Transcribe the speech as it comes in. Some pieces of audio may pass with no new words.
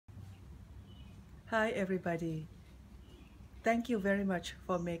Hi, everybody. Thank you very much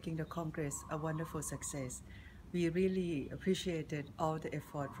for making the Congress a wonderful success. We really appreciated all the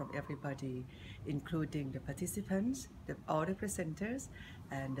effort from everybody, including the participants, all the presenters,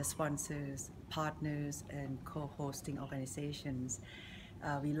 and the sponsors, partners, and co-hosting organizations.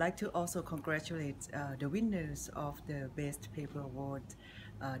 We'd like to also congratulate the winners of the Best Paper Award,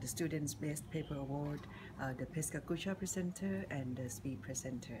 the Students' Best Paper Award, the Pesca Kucha presenter, and the Speed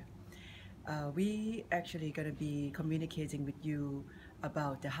presenter. We actually going to be communicating with you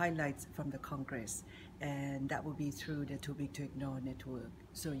about the highlights from the Congress, and that will be through the Too Big to Ignore network.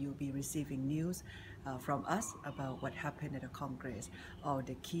 So you'll be receiving news from us about what happened at the Congress, all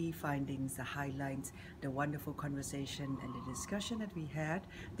the key findings, the highlights, the wonderful conversation and the discussion that we had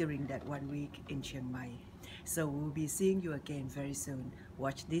during that 1 week in Chiang Mai. So we'll be seeing you again very soon.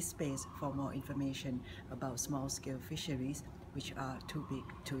 Watch this space for more information about small-scale fisheries, which are too big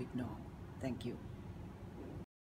to ignore. Thank you.